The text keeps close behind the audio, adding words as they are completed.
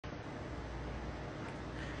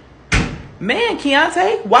Man,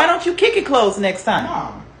 Keontae, why don't you kick it closed next time?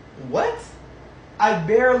 Mom, what? I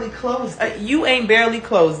barely closed it. You ain't barely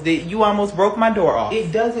closed it. You almost broke my door off.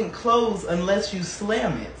 It doesn't close unless you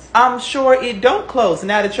slam it. I'm sure it don't close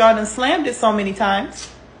now that y'all done slammed it so many times.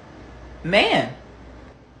 Man.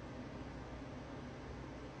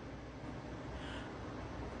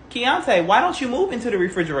 Keontae, why don't you move into the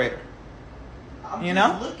refrigerator? I'm You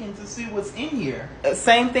just know? looking to see what's in here.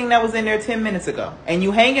 Same thing that was in there 10 minutes ago. And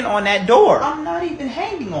you hanging on that door. I'm not even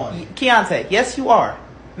hanging on it. Keontae, yes you are.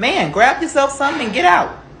 Man, grab yourself something and get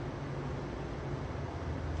out.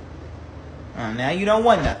 Now you don't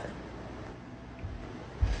want nothing.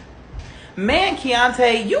 Man,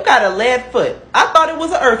 Keontae, you got a lead foot. I thought it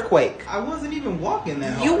was an earthquake. I wasn't even walking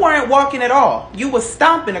that hard. You weren't walking at all. You was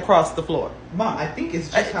stomping across the floor. Mom, I think it's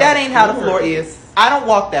just That ain't how the floor is. I don't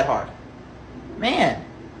walk that hard. Man.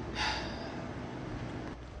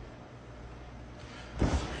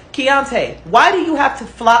 Keontae, why do you have to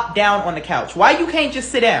flop down on the couch? Why you can't just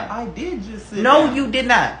sit down? I did just sit No, down. you did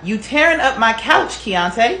not. You tearing up my couch,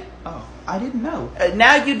 Keontae. Oh, I didn't know.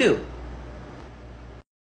 Now you do.